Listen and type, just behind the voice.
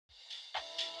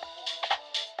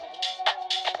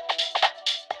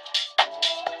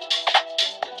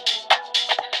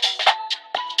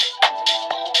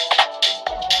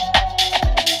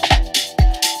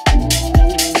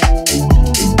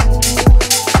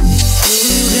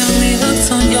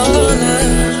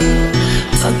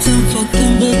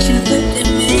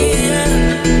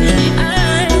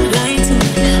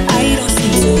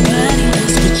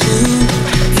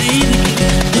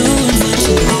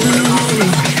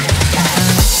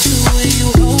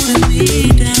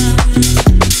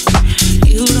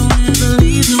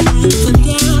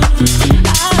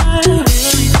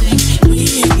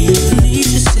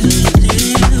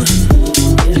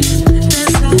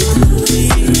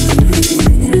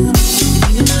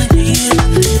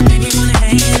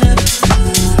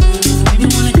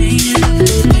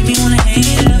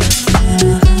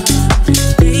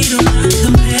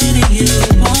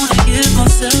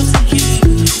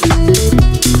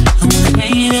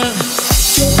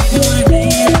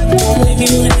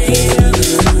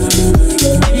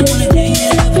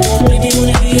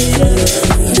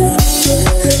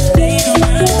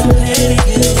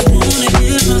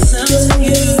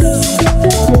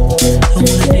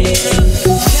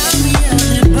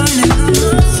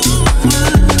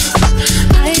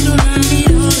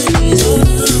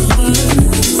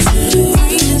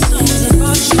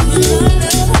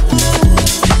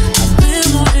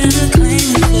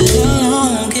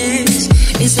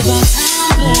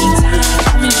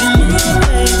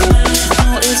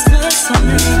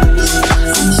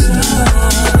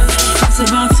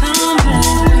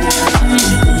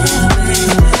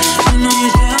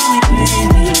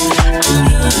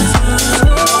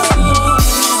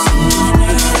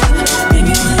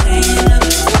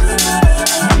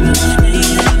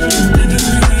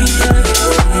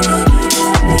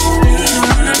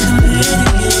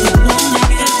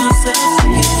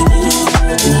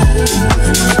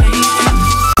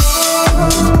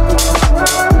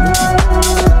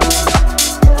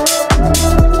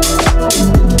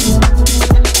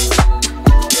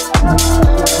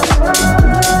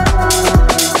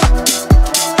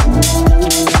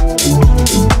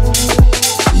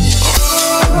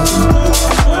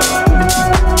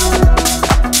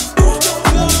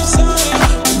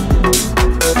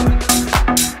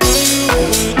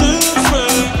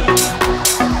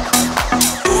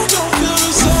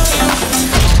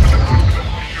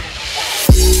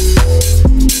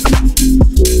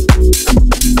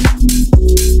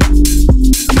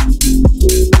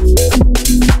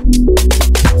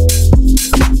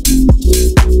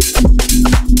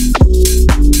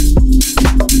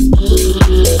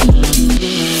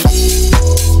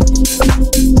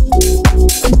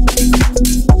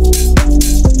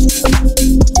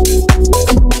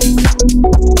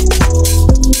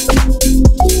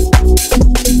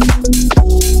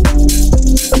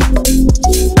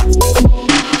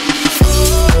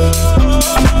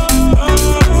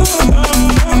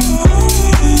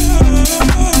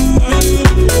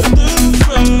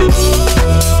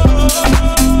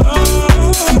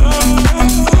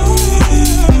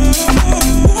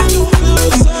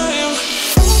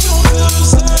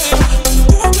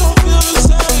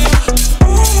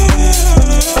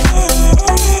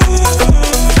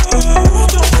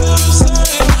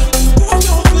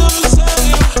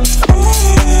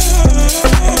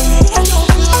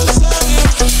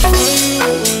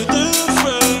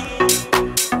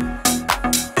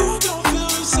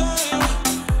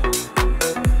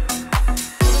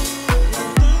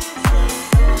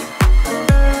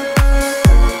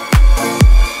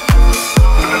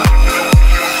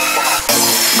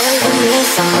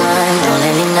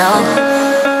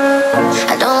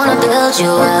you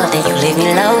up, then you leave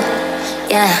me low.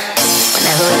 Yeah,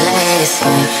 whenever we lay the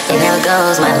same, it never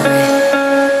goes my way.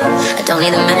 I don't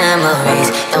need the memories,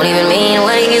 don't even mean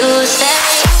what you say.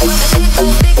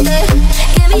 Fix it,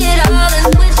 give me it all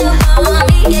and switch up on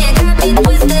me. Yeah, got me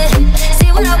twisted. See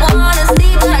what I wanna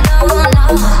see, but I don't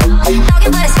know.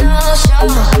 Talking about it slow show,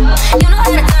 you know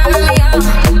how to turn me on.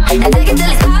 And take it till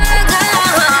it's hard,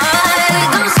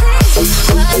 don't see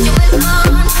what you been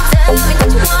on. Tell me what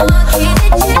you want, keep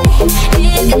it cheap. If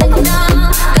you think I'm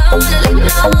dumb, gonna leave me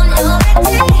alone, no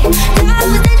big deal. Time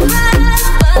was dangerous,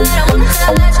 but I wanna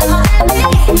touch, no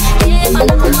baby. If I'm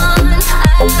not the one,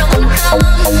 I don't wanna come.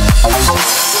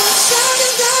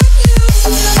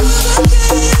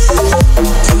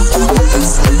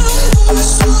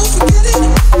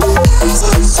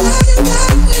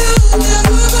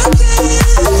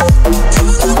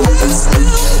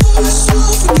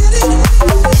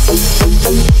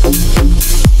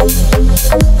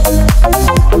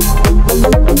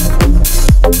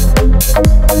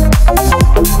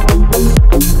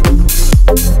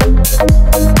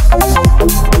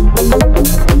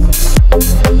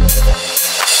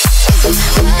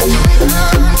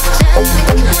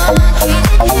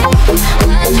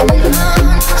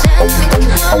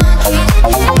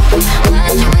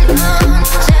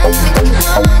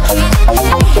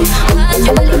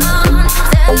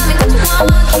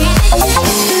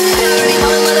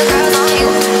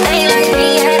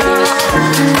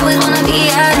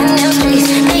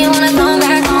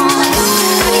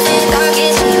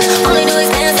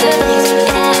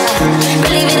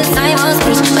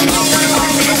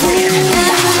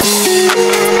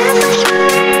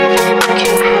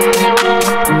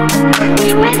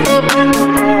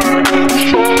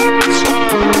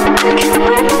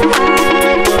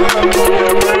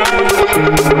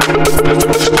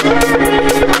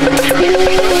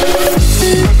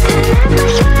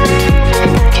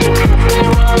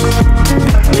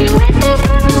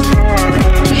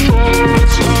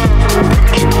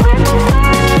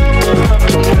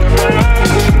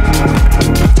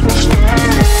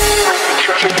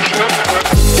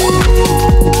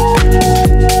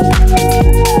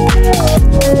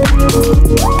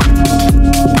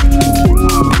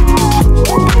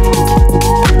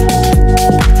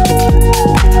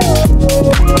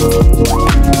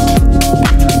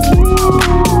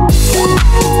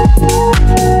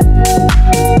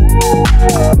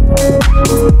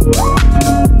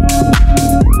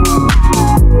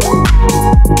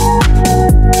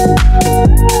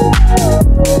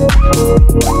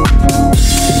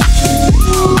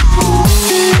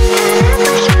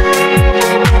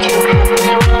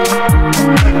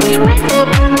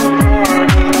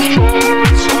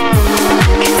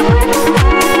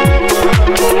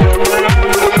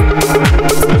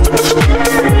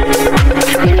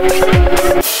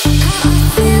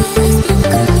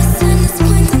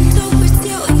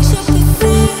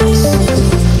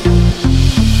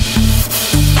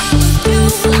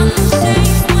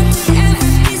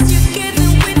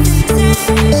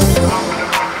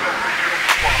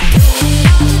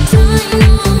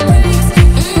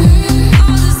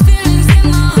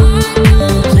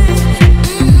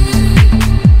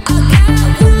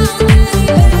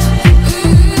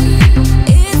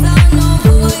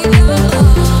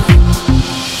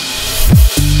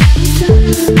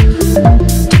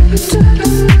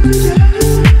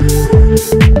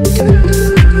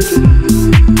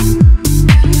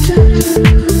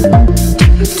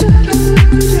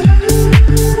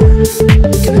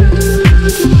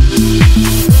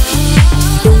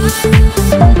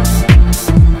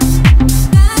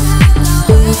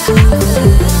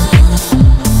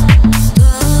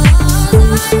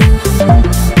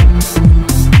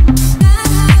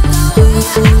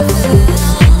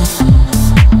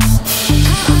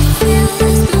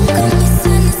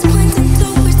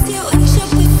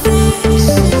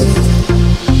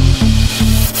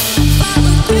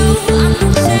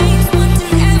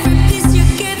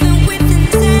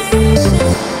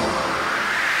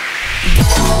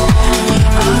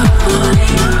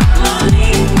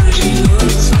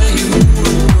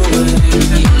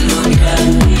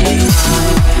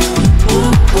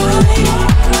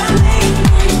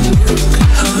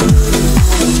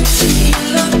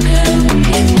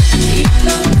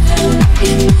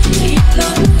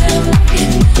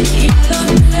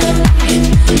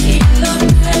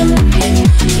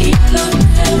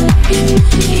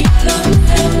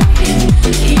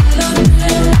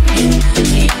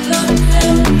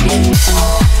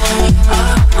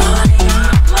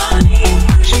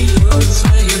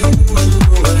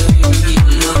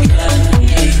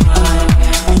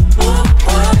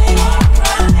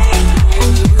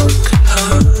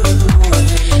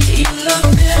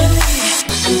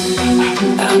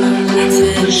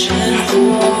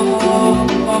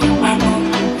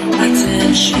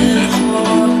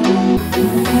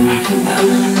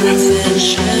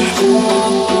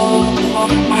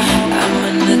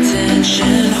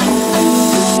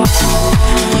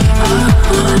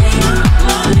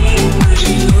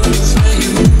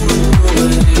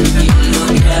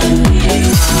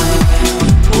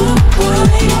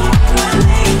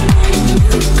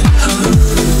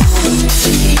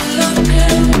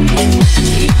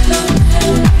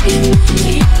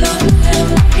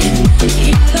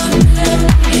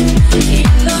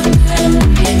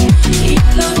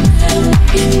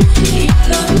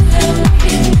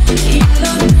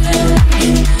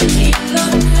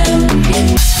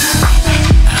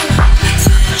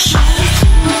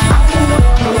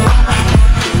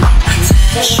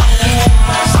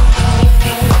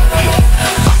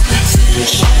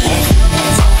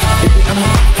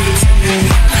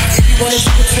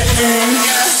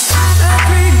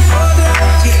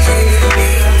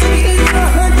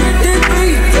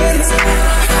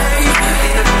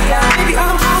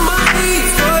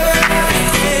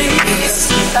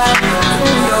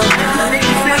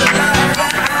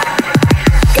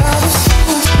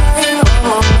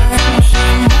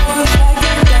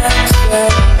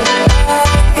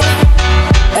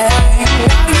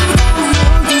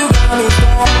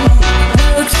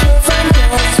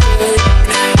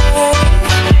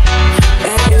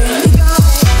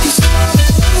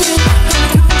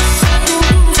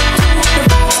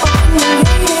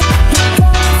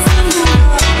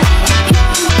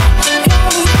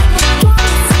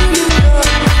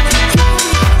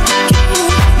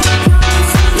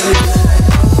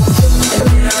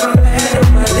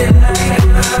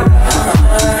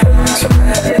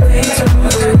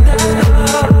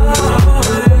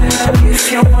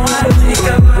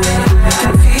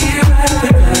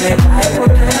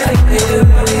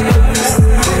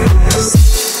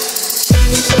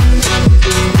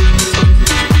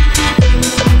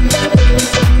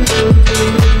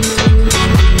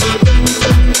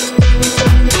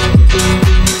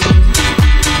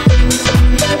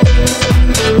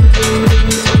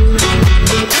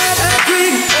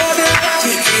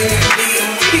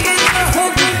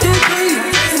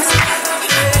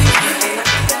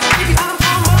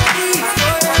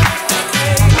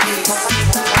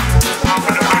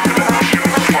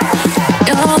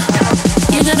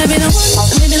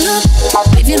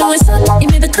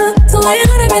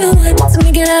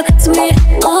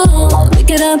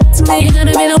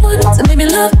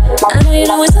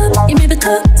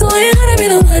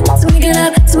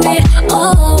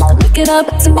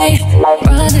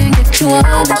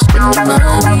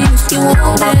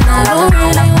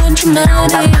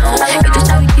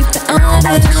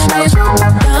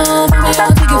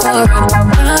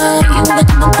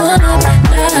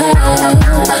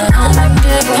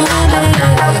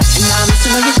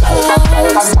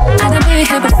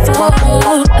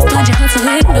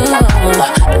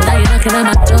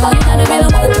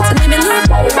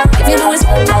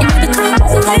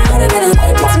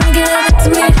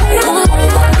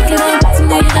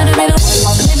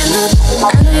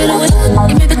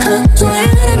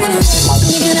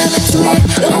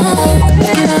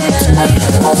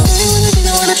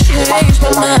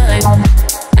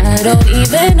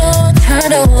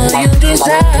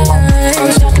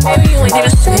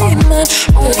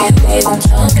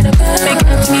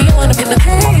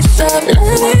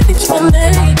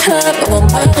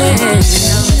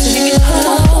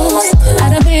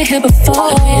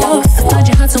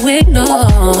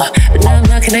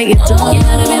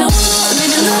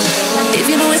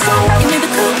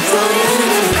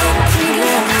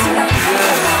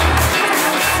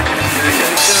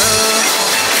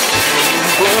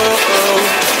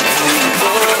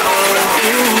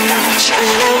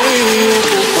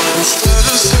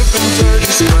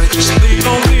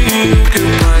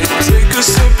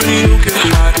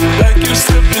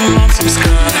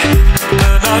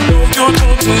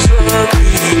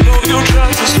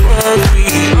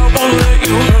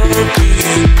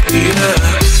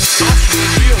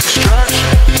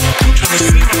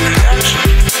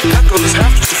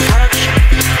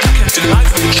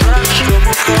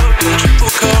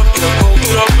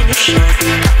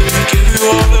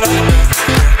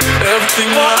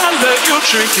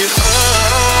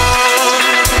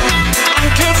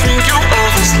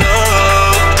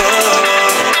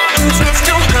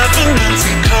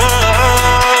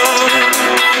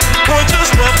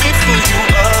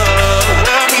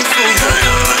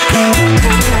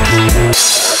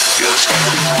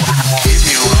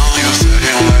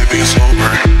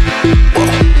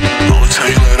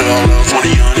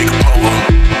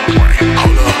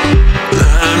 Hold up,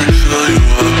 let me feel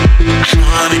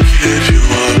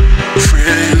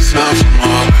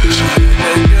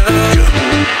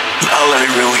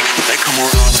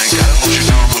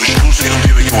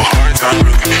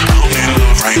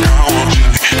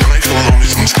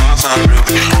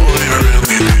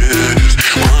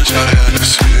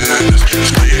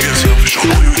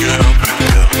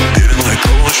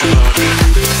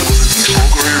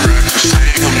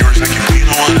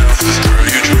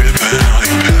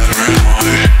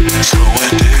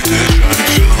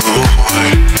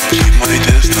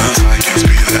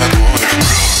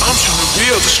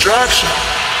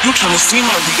You tryna see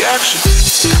my reaction.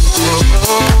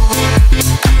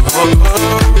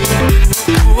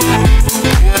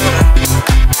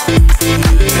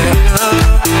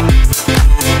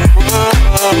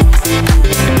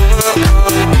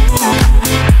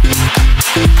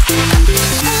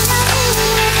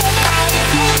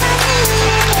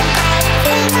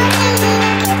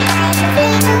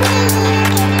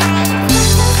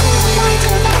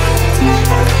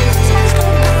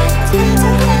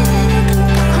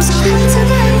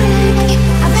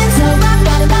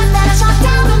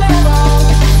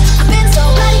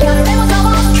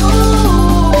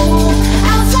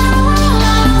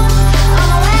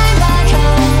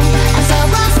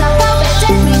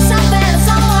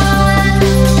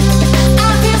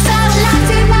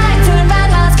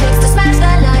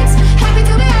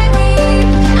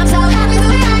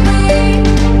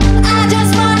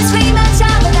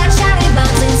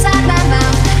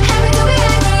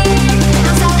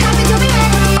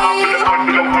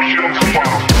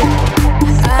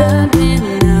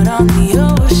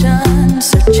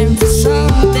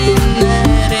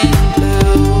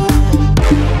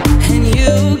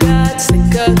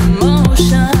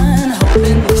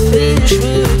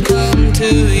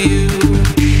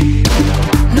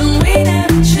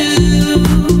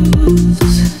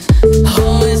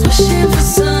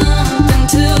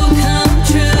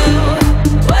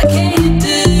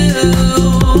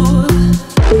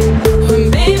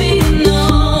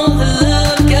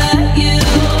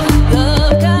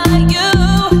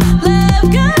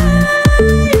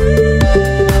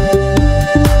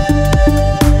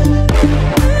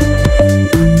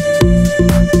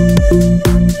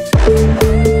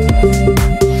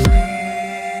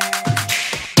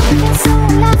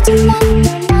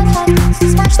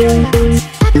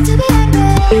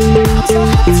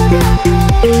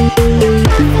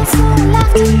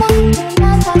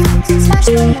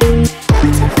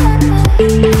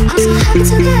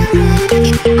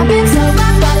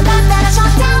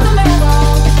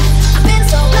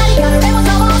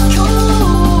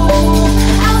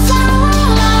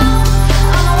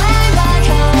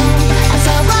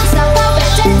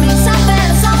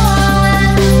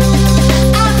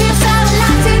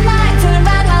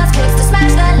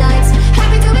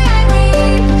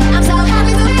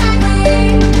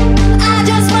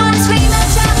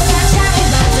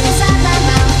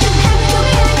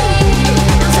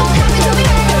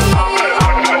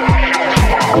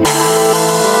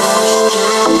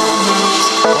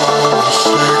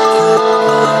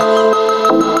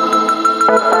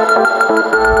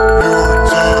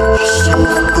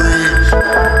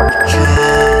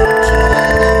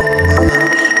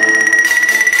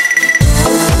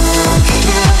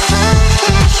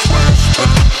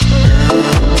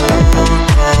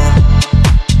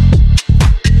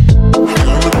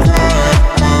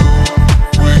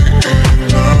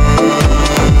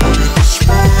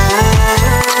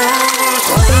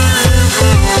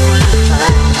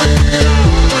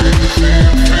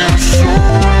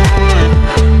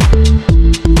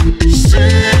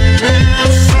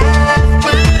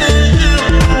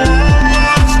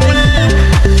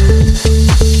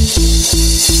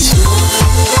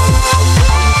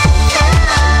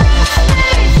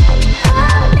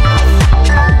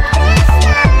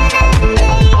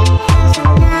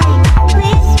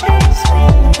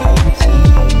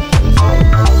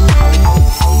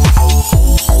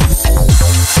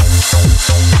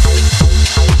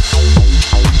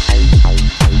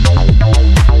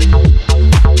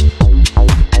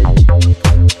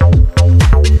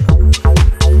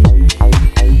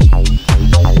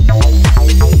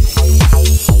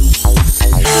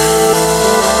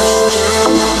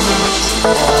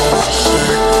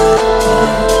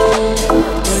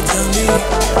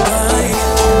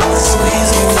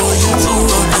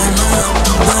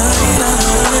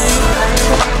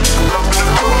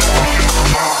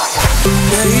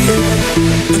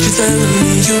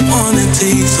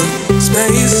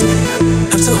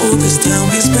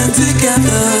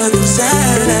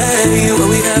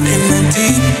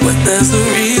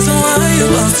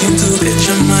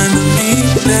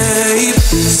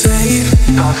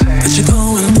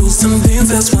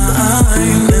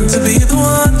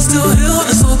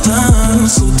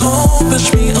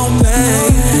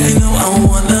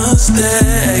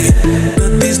 Stay,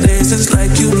 but these days it's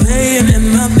like you play laying in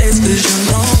my face, 'cause you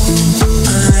know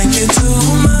I like it too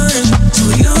much. So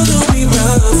you do me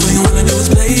rough, all you wanna do is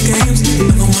play games.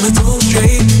 Never wanna talk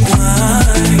straight. Why?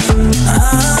 I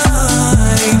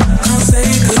can't say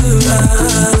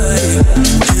goodbye.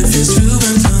 If it's true,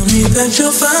 then tell me that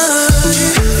you're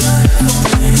fine.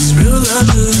 It's real love,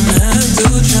 doesn't have to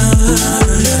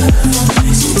try.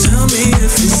 So tell me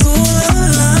if it's so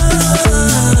alive.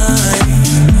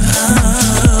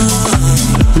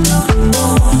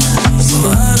 So I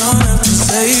don't have to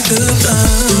say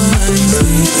goodbye.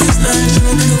 Sleepless nights in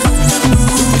the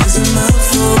room. Is it my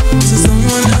fault? Is it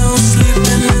someone else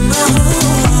sleeping in the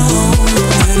home?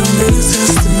 They don't make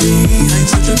sense to me. I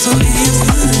touch it so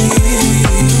easily.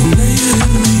 Play it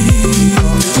with me.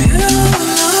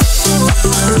 I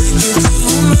like it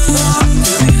too much.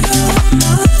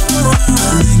 I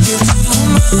like it too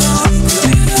much. I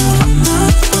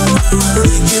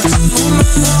like it too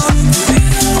much.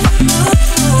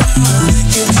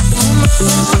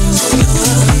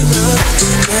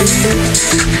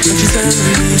 But you said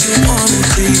you wanna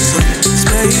be some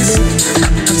space.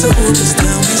 And so hold us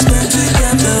down, we spent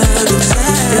together the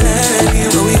day.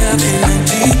 But we have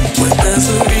energy, but there's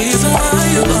a reason why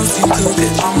you lost you to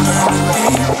get your melody,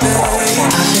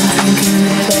 babe. I've been thinking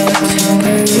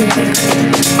about you,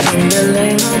 in the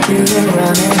lane of you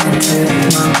running into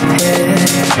my head.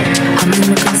 I'm in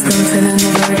the constant feeling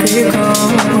of vertigo,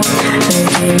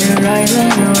 making it right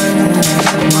and running at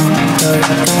my heart.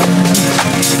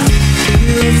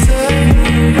 You say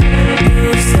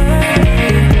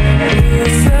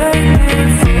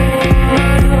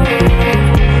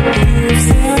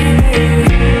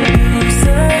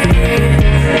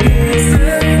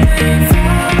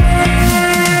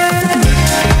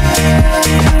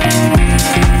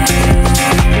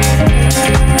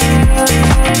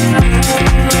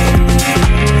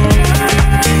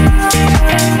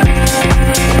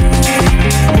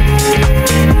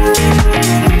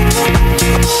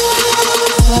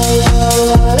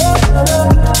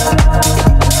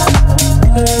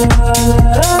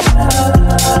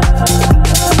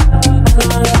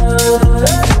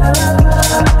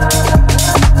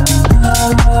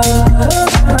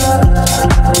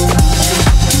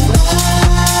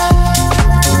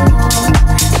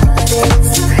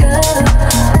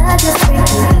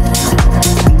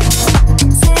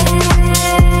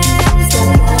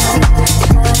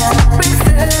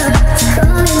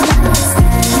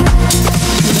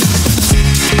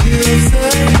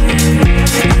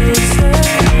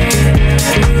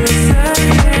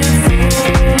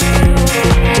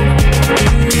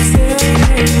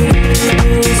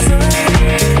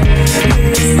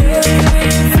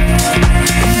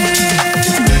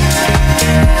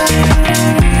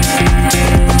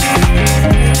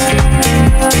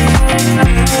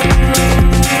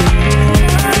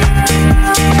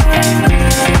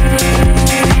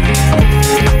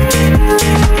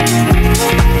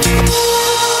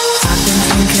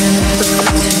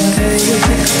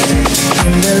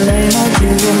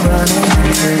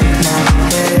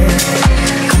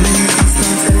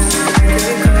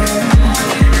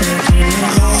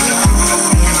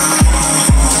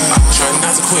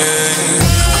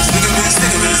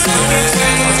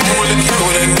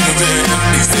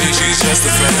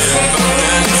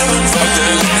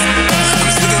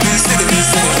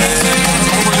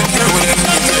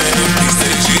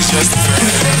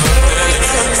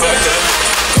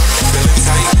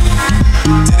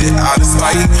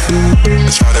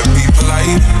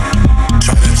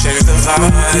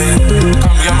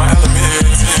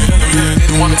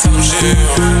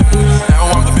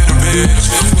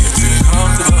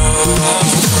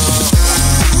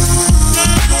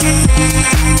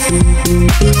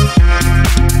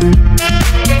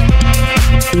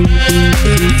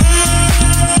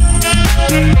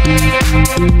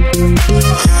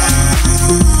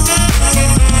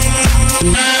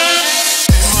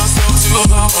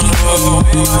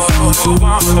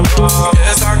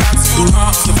Yes, I got too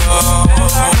comfortable.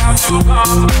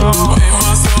 Made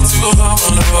myself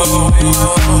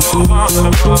too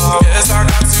vulnerable. Yes, I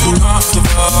got too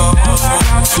comfortable.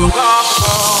 Why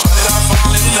did I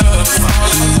fall in love? Why did I fall in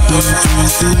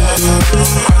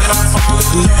love? Why did I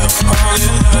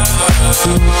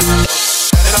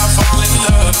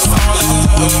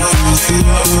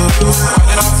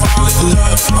fall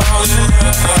in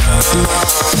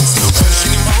love? Still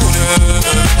pushing your motor.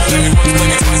 Let me once, let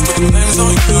me twice, put the flames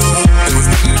on you. It was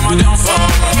written on my downfall.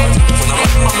 When I'm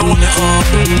up, I'm the one at home.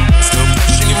 Still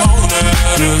pushing your motor.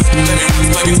 Let me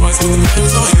once, let me twice, put the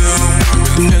flames on you. I'm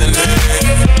really feeling it.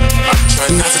 I'm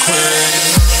trying not to quit.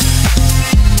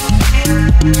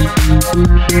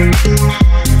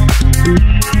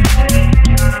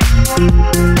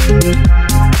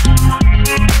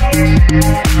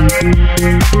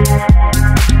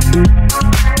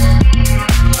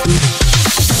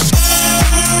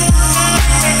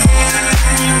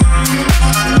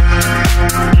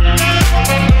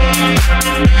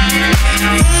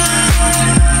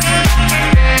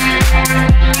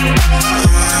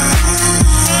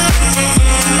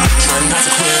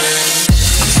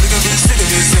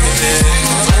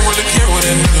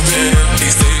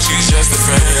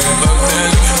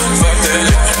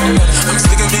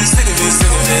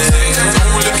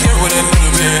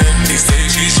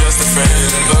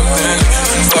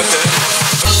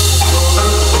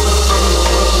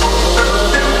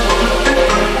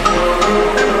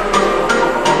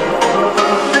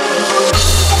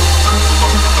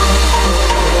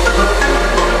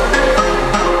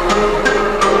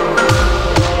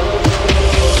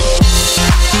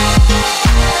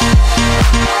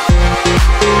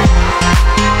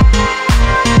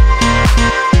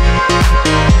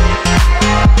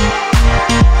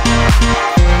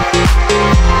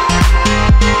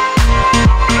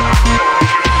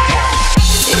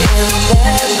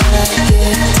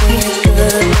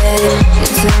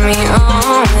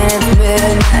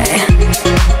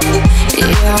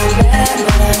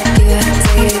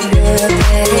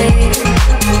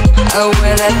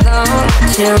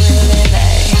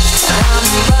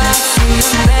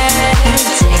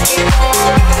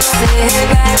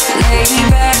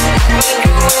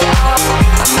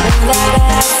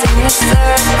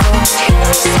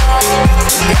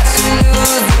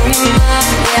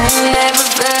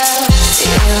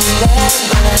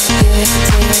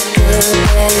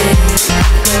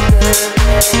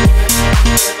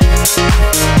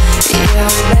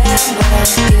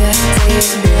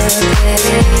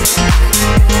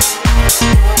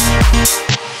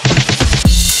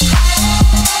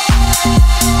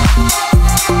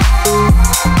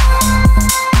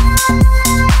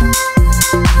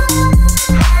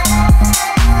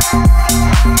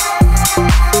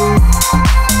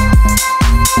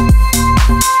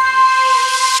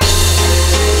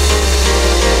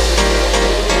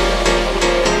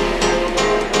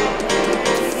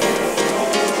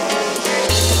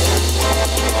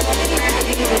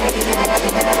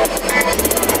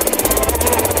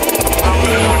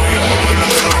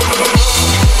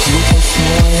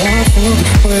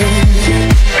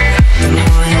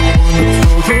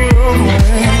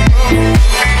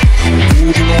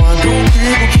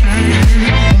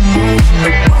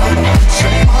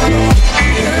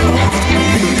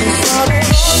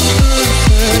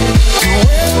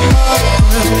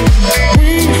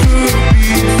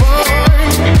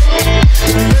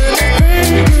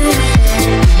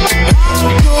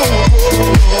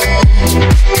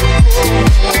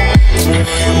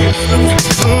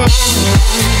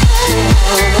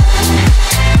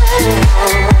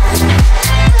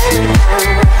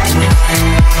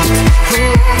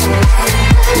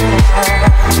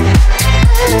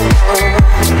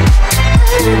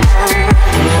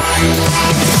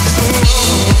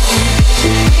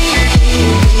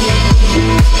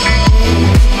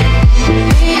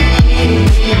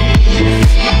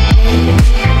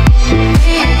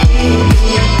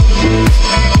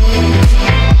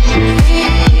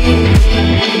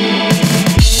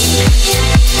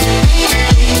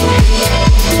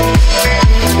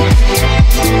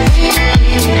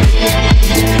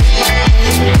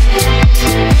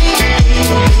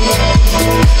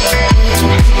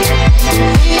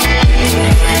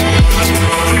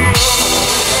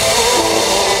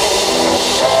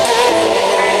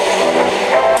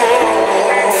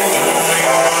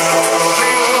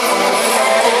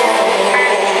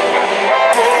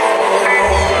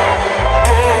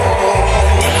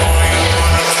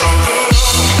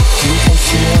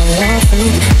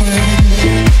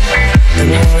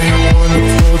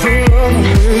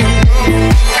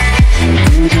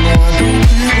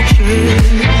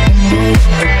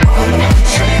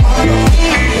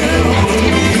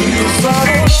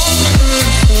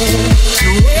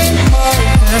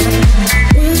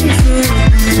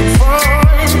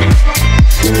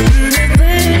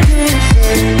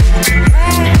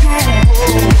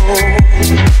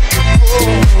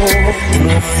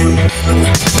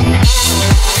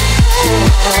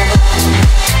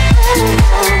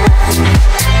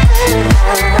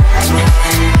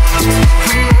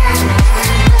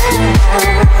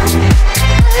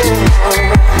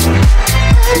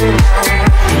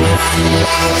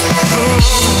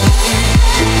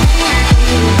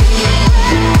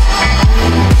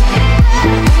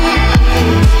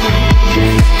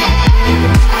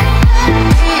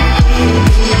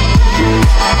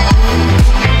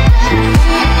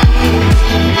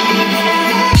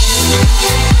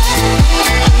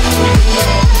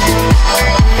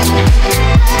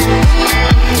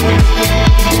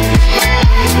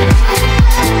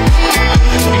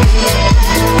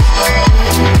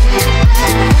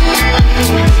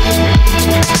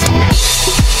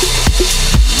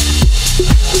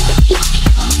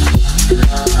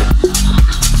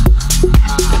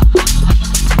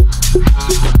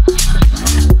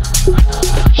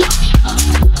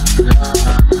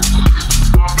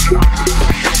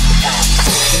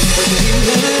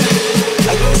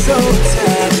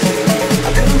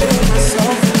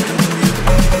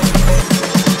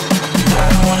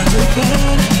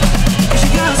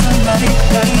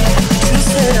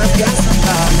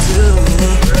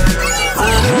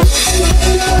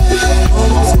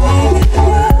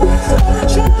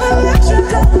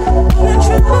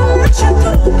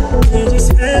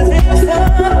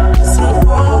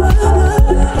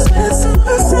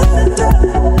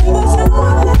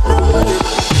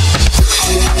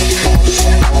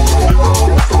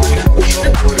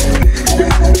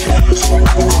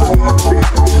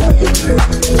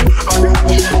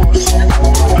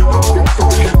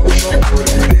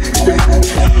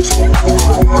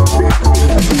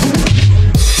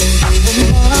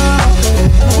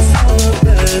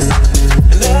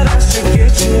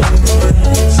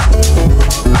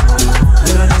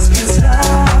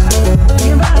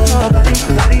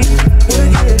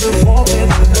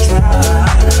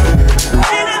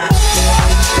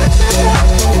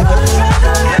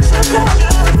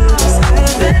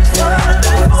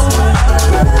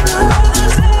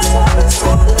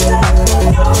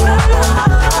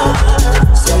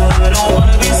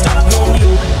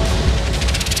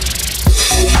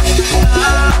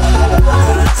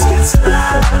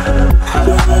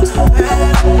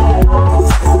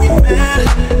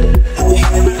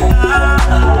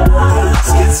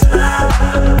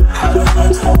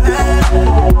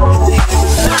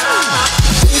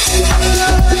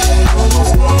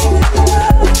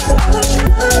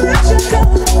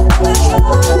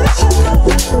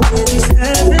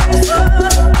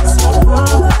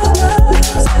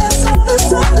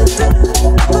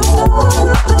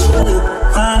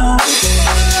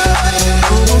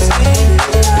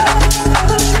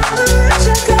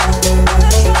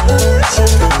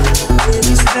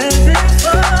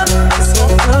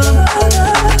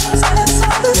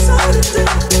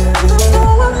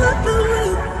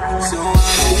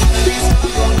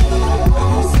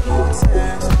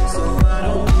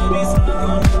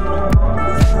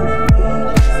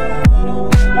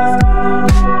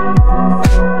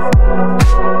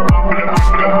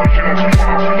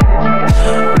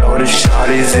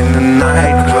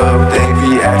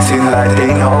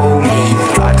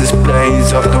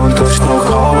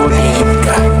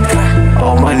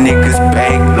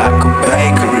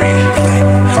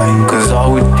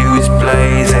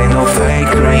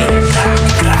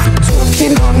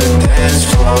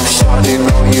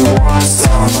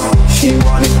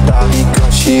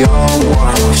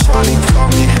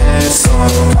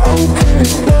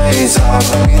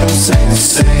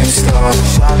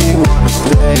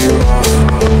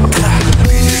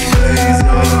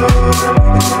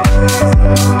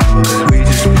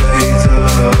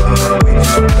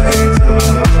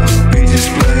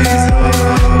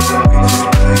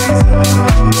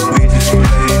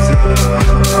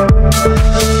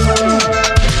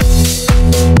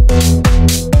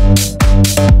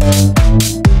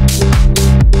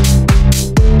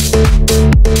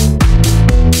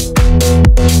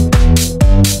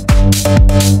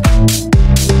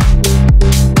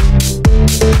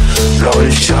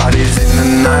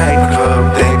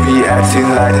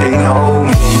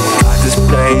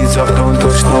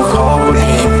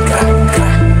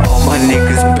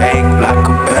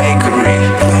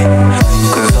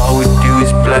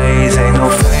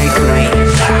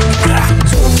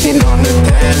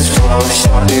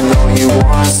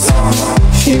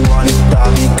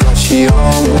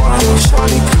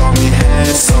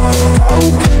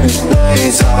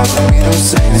 We don't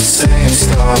say the same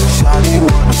stuff. Shawty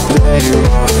wanna play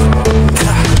rough.